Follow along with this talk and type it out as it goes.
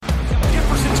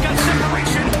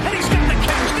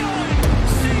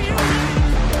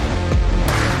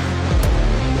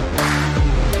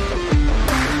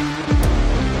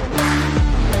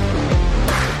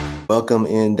Welcome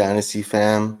in, Dynasty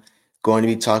fam. Going to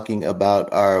be talking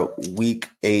about our Week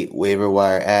 8 waiver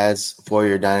wire ads for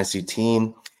your Dynasty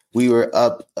team. We were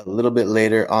up a little bit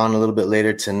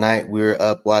later tonight. We were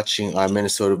up watching our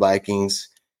Minnesota Vikings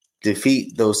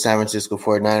defeat those San Francisco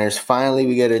 49ers. Finally,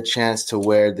 we get a chance to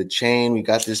wear the chain. We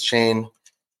got this chain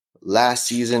last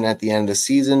season at the end of the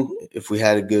season. If we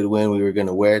had a good win, we were going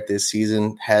to wear it this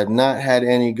season. Had not had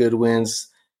any good wins.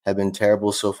 Have been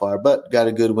terrible so far, but got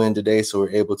a good win today, so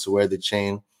we're able to wear the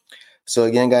chain. So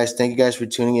again, guys, thank you guys for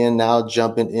tuning in. Now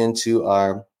jumping into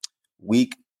our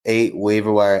Week 8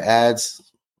 waiver wire ads.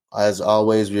 As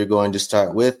always, we're going to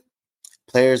start with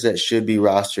players that should be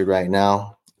rostered right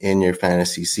now in your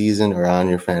fantasy season or on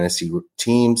your fantasy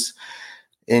teams.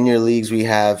 In your leagues, we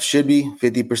have should be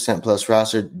 50% plus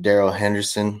rostered Darrell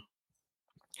Henderson.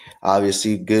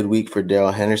 Obviously, good week for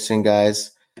Darrell Henderson, guys.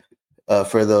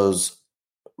 For those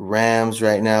Rams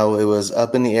right now, it was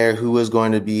up in the air who was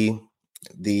going to be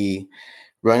the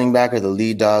running back or the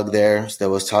lead dog there. So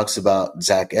there was talks about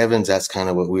Zach Evans. That's kind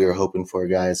of what we were hoping for,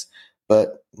 guys.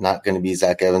 But not going to be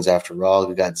Zach Evans after all.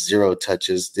 We got 0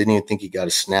 touches. Didn't even think he got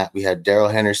a snap. We had Darrell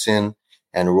Henderson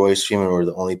and Royce Freeman were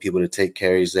the only people to take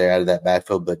carries there out of that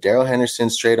backfield. But Darrell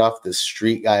Henderson, straight off the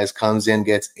street, guys, comes in,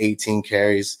 gets 18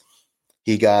 carries.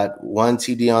 He got 1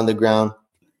 TD on the ground,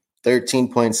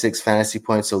 13.6 fantasy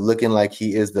points. So looking like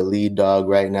he is the lead dog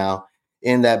right now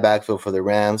in that backfield for the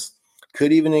Rams.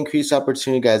 Could even increase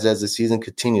opportunity, guys, as the season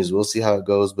continues. We'll see how it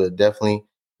goes, but definitely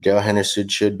Darrell Henderson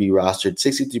should be rostered,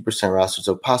 63% rostered,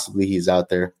 so possibly he's out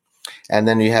there. And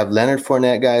then you have Leonard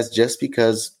Fournette, guys, just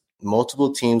because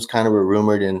multiple teams kind of were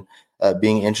rumored in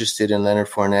being interested in Leonard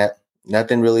Fournette.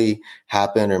 Nothing really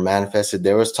happened or manifested.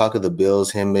 There was talk of the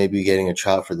Bills, him maybe getting a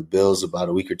tryout for the Bills about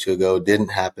a week or two ago.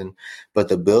 Didn't happen. But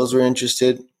the Bills were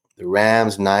interested. The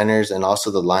Rams, Niners, and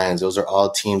also the Lions. Those are all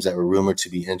teams that were rumored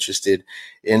to be interested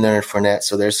in Leonard Fournette.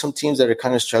 So there's some teams that are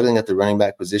kind of struggling at the running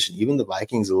back position, even the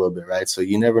Vikings a little bit, right? So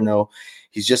you never know.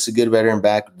 He's just a good veteran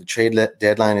back. The trade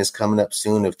deadline is coming up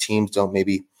soon. If teams don't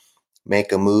maybe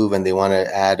make a move and they want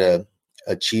to add a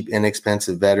cheap,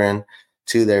 inexpensive veteran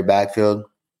to their backfield,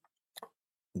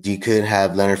 you could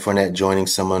have Leonard Fournette joining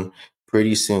someone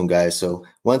pretty soon, guys. So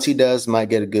once he does, might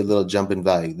get a good little jump in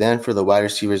value. Then for the wide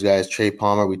receivers, guys, Trey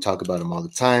Palmer, we talk about him all the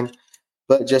time,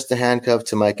 but just a handcuff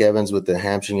to Mike Evans with the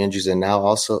hamstring injuries. And now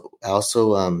also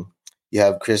you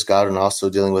have Chris Godwin also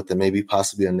dealing with maybe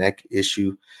possibly a neck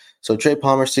issue. So Trey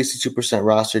Palmer, 62%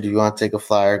 rostered. If you want to take a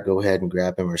flyer, go ahead and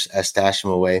grab him or stash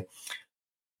him away.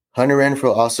 Hunter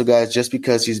Renfrow also, guys, just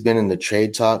because he's been in the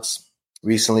trade talks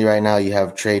recently right now, you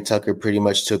have Trey Tucker pretty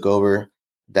much took over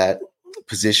that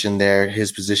position there,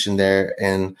 his position there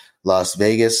in Las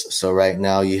Vegas. So right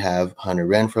now you have Hunter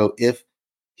Renfrow. If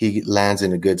he lands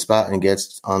in a good spot and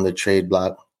gets on the trade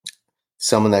block,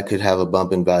 someone that could have a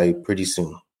bump in value pretty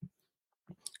soon.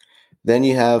 Then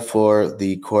you have for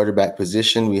the quarterback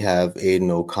position, we have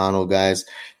Aiden O'Connell, guys.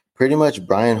 Pretty much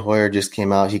Brian Hoyer just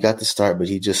came out. He got the start, but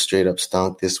he just straight up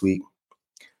stunk this week.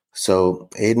 So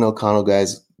Aiden O'Connell,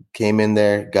 guys, came in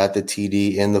there, got the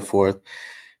TD in the fourth.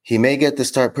 He may get the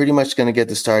start, pretty much going to get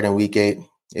the start in week 8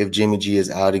 if Jimmy G is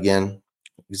out again.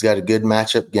 He's got a good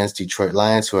matchup against Detroit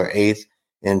Lions, who are 8th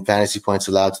in fantasy points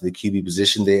allowed to the QB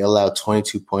position. They allow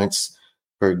 22 points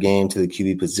per game to the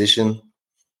QB position.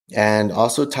 And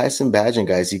also Tyson Bagent,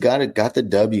 guys, he got the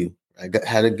W.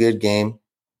 Had a good game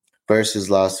versus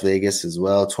Las Vegas as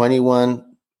well. 21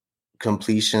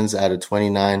 completions out of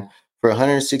 29 for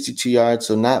 162 yards,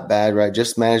 so not bad, right?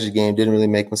 Just managed the game, didn't really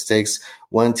make mistakes.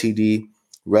 1 TD,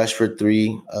 rush for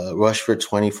 3, rush for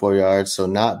 24 yards, so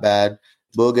not bad.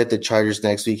 We'll get the Chargers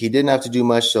next week. He didn't have to do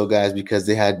much, though, guys, because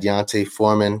they had Deontay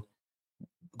Foreman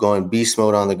going beast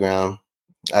mode on the ground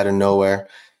out of nowhere.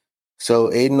 So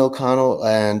Aiden O'Connell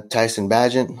and Tyson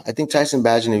Bagent. I think Tyson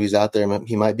Bagent, if he's out there,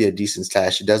 he might be a decent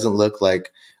stash. It doesn't look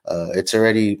like it's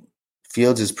already –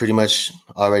 Fields is pretty much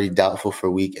already doubtful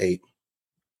for week 8.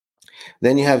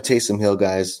 Then you have Taysom Hill,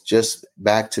 guys, just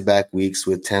back-to-back weeks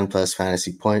with 10-plus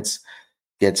fantasy points.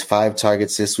 Gets 5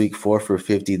 targets this week, 4 for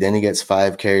 50. Then he gets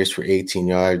 5 carries for 18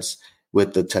 yards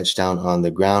with the touchdown on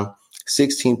the ground.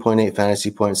 16.8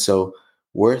 fantasy points. So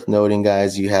worth noting,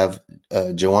 guys, you have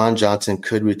Jawan Johnson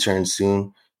could return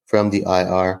soon from the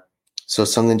IR. So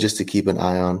something just to keep an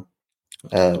eye on.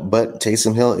 But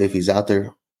Taysom Hill, if he's out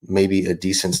there, maybe a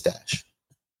decent stash.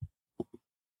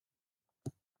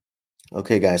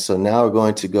 Okay, guys, so now we're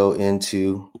going to go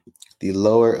into the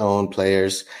lower-owned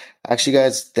players. Actually,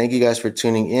 guys, thank you guys for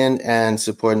tuning in and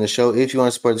supporting the show. If you want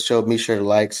to support the show, be sure to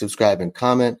like, subscribe, and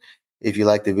comment if you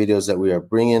like the videos that we are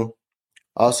bringing.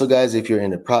 Also, guys, if you're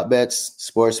into prop bets,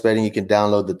 sports betting, you can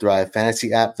download the Thrive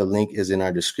Fantasy app. The link is in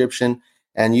our description.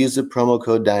 and use the promo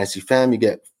code DynastyFam. You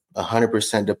get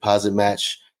 100% deposit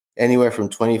match anywhere from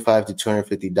 $25 to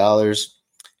 $250.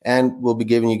 And we'll be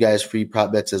giving you guys free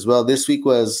prop bets as well. This week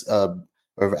was,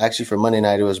 or actually for Monday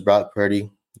night, it was Brock Purdy.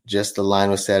 Just the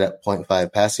line was set at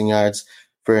 0.5 passing yards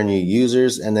for new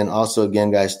users. And then also,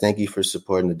 again, guys, thank you for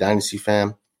supporting the Dynasty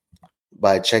Fam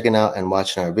by checking out and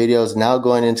watching our videos. Now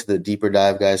going into the deeper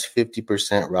dive, guys, 50%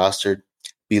 rostered.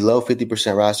 Below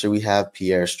 50% roster, we have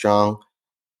Pierre Strong.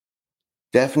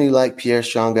 Definitely like Pierre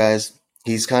Strong, guys.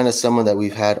 He's kind of someone that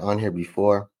we've had on here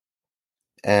before.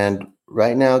 And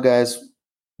right now, guys,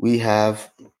 we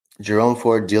have Jerome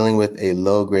Ford dealing with a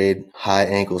low-grade high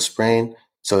ankle sprain.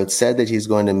 So it's said that he's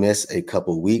going to miss a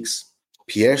couple weeks.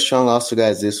 Pierre Strong also,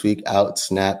 guys, this week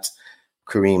out-snapped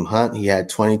Kareem Hunt. He had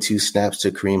 22 snaps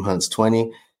to Kareem Hunt's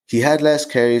 20. He had less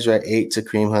carries, right, 8 to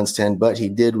Kareem Hunt's 10, but he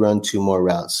did run 2 more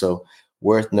routes. So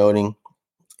worth noting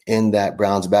in that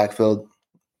Browns backfield,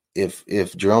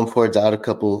 if Jerome Ford's out a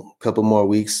couple more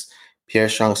weeks, Pierre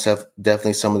Strong's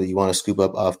definitely someone that you want to scoop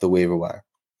up off the waiver wire.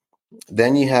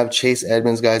 Then you have Chase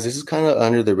Edmonds, guys. This is kind of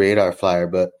under the radar flyer,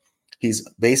 but he's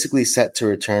basically set to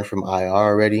return from IR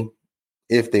already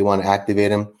if they want to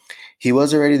activate him. He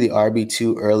was already the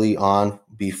RB2 early on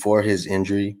before his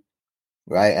injury,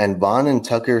 right? And Vaughn and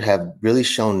Tucker have really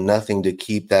shown nothing to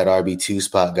keep that RB2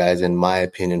 spot, guys, in my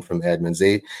opinion, from Edmonds.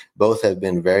 They both have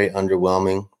been very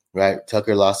underwhelming, right?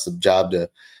 Tucker lost the job to,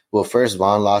 well, first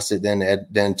Vaughn lost it,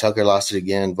 then Tucker lost it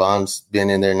again. Vaughn's been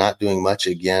in there not doing much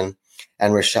again.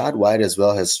 And Rachaad White as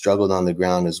well has struggled on the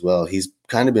ground as well. He's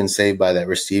kind of been saved by that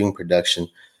receiving production.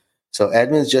 So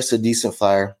Edmonds just a decent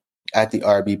flyer at the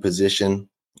RB position,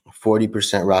 40%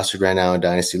 rostered right now in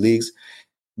Dynasty Leagues.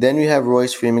 Then we have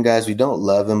Royce Freeman, guys. We don't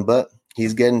love him, but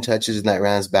he's getting touches in that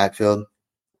Rams backfield.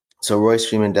 So Royce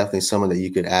Freeman, definitely someone that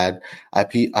you could add.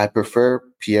 I prefer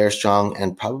Pierre Strong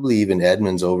and probably even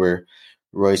Edmonds over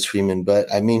Royce Freeman.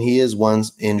 But, I mean, he is one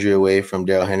injury away from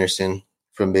Darrell Henderson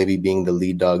from maybe being the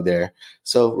lead dog there.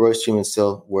 So Royce Freeman's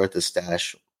still worth a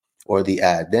stash or the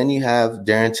ad. Then you have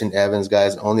Darrington Evans,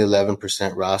 guys, only 11%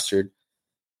 rostered.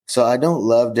 So I don't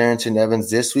love Darrington Evans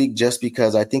this week just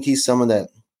because I think he's someone that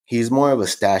he's more of a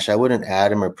stash. I wouldn't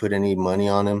add him or put any money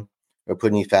on him or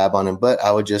put any fab on him, but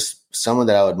I would just someone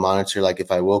that I would monitor. Like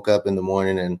if I woke up in the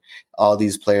morning and all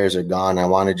these players are gone, I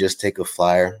want to just take a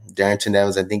flyer. Darrington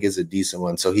Evans, I think, is a decent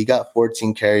one. So he got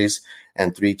 14 carries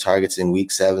and 3 targets in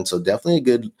week 7. So definitely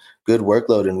a good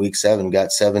workload in week 7.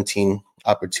 Got 17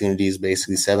 opportunities,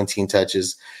 basically 17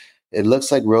 touches. It looks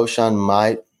like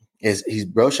Roshan's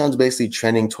basically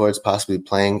trending towards possibly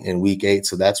playing in week 8.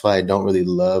 So that's why I don't really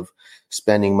love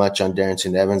spending much on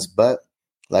Darrington Evans. But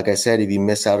like I said, if you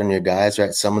miss out on your guys,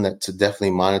 right, someone that to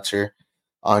definitely monitor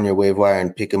on your waiver wire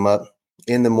and pick him up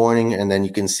in the morning. And then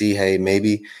you can see, hey,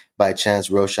 maybe by chance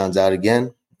Roshan's out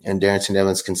again and Darrington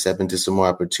Evans can step into some more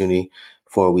opportunity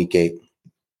for week 8.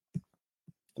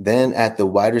 Then at the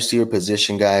wide receiver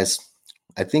position, guys,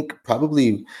 I think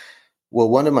probably, well,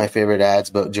 one of my favorite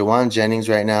ads, but Jawan Jennings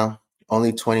right now,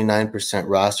 only 29%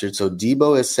 rostered. So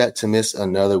Debo is set to miss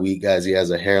another week, guys. He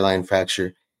has a hairline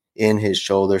fracture in his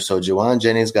shoulder. So Jawan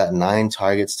Jennings got 9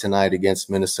 targets tonight against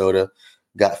Minnesota,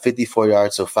 got 54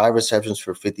 yards. So 5 receptions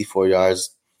for 54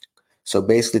 yards. So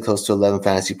basically close to 11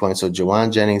 fantasy points. So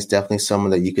Jawan Jennings, definitely someone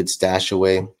that you could stash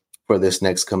away for this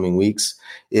next coming weeks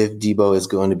if Debo is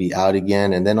going to be out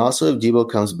again. And then also if Debo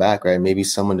comes back, right, maybe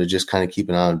someone to just kind of keep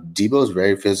an eye on. Debo is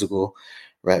very physical,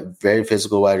 right? Very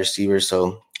physical wide receiver.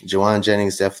 So Jawan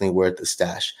Jennings definitely worth the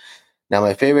stash. Now,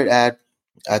 my favorite ad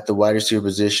at the wide receiver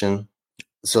position.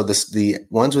 So the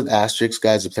ones with asterisks,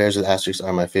 guys, the players with asterisks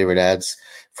are my favorite ads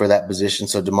for that position.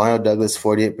 So Demario Douglas,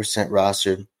 48%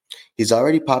 rostered. He's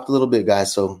already popped a little bit,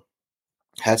 guys. So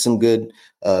had some good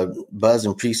buzz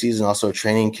in preseason, also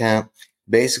training camp.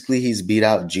 Basically, he's beat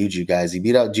out Juju, guys. He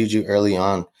beat out Juju early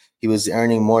on. He was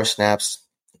earning more snaps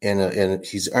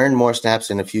he's earned more snaps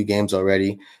in a few games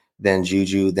already than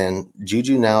Juju. Then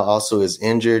Juju now also is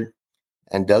injured.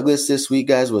 And Douglas this week,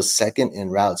 guys, was second in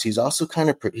routes. He's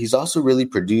also really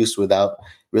produced without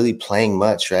really playing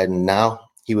much, right? And now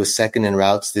he was second in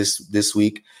routes this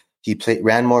week. He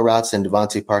ran more routes than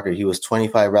Devontae Parker. He was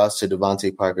 25 routes to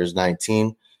Devontae Parker's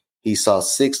 19. He saw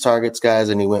 6 targets, guys,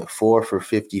 and he went 4 for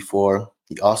 54.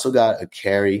 He also got a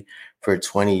carry for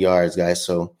 20 yards, guys.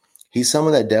 So he's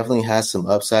someone that definitely has some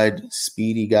upside,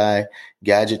 speedy guy,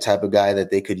 gadget type of guy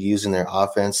that they could use in their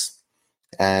offense.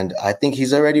 And I think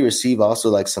he's already received also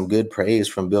like some good praise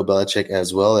from Bill Belichick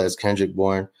as well as Kendrick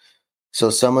Bourne. So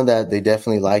someone that they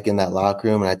definitely like in that locker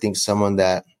room. And I think someone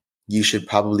that you should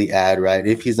probably add, right,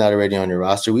 if he's not already on your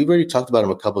roster. We've already talked about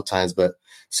him a couple times, but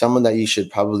someone that you should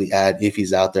probably add if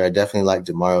he's out there. I definitely like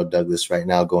Demario Douglas right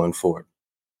now going forward.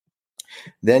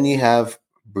 Then you have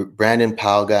Brandon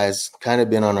Powell, guys, kind of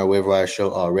been on our waiver wire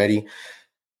show already,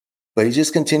 but he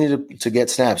just continued to get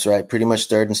snaps, right? Pretty much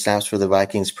third in snaps for the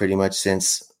Vikings pretty much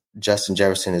since Justin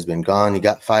Jefferson has been gone. He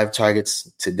got 5 targets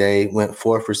today, went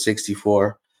 4 for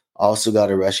 64, also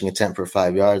got a rushing attempt for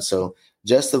 5 yards. So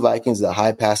just the Vikings, the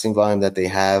high passing volume that they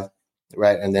have,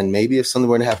 right? And then maybe if something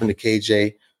were to happen to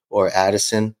KJ or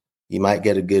Addison, you might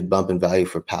get a good bump in value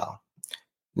for Powell.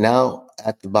 Now,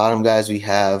 at the bottom, guys, we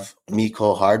have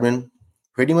Mecole Hardman.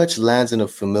 Pretty much lands in a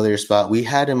familiar spot. We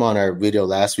had him on our video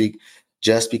last week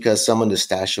just because someone to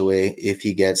stash away if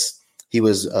he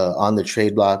was on the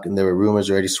trade block and there were rumors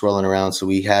already swirling around. So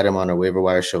we had him on our waiver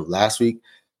wire show last week.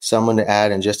 Someone to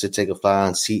add and just to take a flyer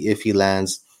on, see if he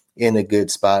lands in a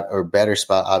good spot or better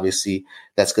spot, obviously,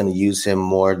 that's going to use him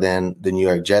more than the New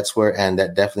York Jets were. And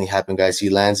that definitely happened, guys. He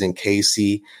lands in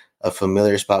KC, a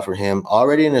familiar spot for him.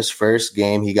 Already in his first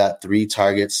game, he got 3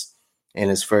 targets in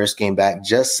his first game back,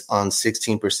 just on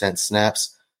 16%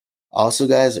 snaps. Also,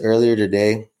 guys, earlier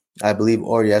today, I believe,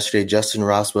 or yesterday, Justin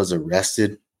Ross was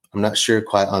arrested. I'm not sure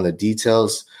quite on the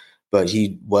details, but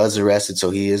he was arrested, so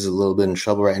he is a little bit in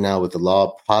trouble right now with the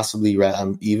law, possibly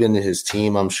even his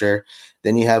team, I'm sure.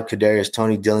 Then you have Kadarius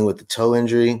Toney dealing with the toe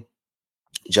injury.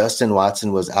 Justin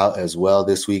Watson was out as well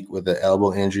this week with an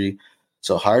elbow injury.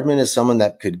 So Hardman is someone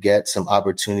that could get some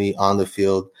opportunity on the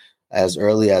field as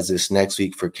early as this next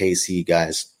week for KC,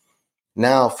 guys.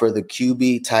 Now for the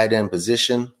QB tight end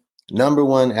position, number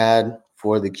one ad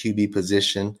for the QB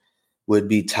position would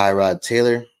be Tyrod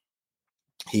Taylor.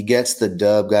 He gets the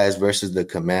dub, guys, versus the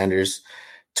Commanders.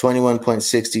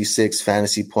 21.66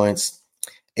 fantasy points,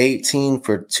 18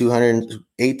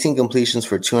 completions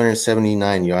for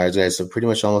 279 yards, guys. So pretty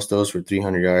much almost those for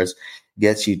 300 yards.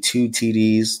 Gets you 2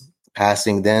 TDs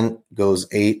passing, then goes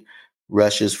 8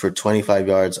 rushes for 25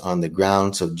 yards on the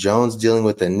ground. So Jones dealing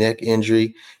with a neck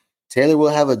injury. Taylor will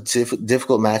have a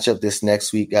difficult matchup this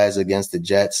next week, guys, against the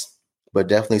Jets, but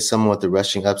definitely someone with the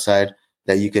rushing upside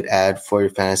that you could add for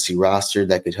your fantasy roster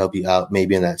that could help you out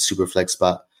maybe in that super flex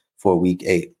spot for week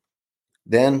 8.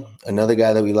 Then another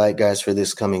guy that we like, guys, for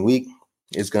this coming week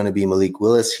is going to be Malik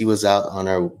Willis. He was out on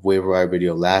our waiver wire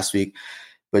video last week,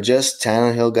 but just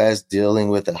Tannehill, guys, dealing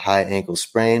with a high ankle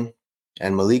sprain.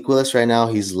 And Malik Willis right now,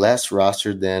 he's less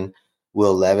rostered than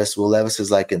Will Levis. Will Levis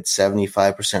is like at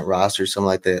 75% rostered, something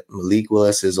like that. Malik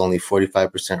Willis is only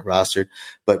 45% rostered,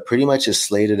 but pretty much is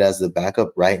slated as the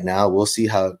backup right now. We'll see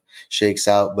how it shakes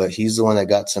out, but he's the one that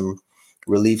got some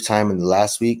relief time in the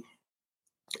last week.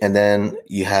 And then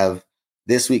you have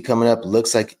this week coming up,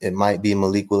 looks like it might be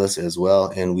Malik Willis as well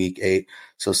in week 8.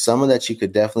 So someone that you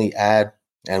could definitely add,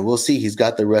 and we'll see. He's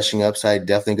got the rushing upside,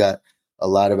 definitely got a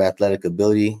lot of athletic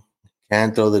ability,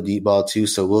 can throw the deep ball too.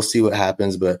 So we'll see what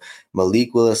happens. But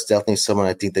Malik Willis, definitely someone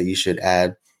I think that you should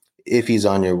add if he's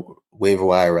on your waiver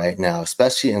wire right now,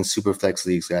 especially in super flex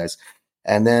leagues, guys.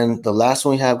 And then the last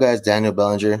one we have, guys, Daniel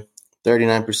Bellinger,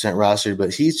 39% rostered,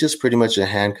 but he's just pretty much a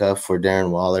handcuff for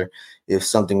Darren Waller. If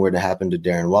something were to happen to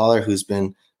Darren Waller, who's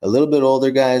been a little bit older,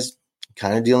 guys,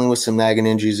 kind of dealing with some nagging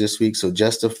injuries this week. So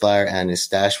just a flyer and a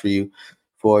stash for you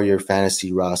for your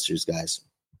fantasy rosters, guys.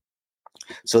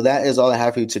 So that is all I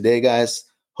have for you today, guys.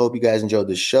 Hope you guys enjoyed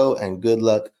the show, and good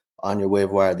luck on your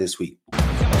waiver wire this week.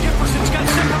 Jefferson's got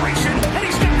separation.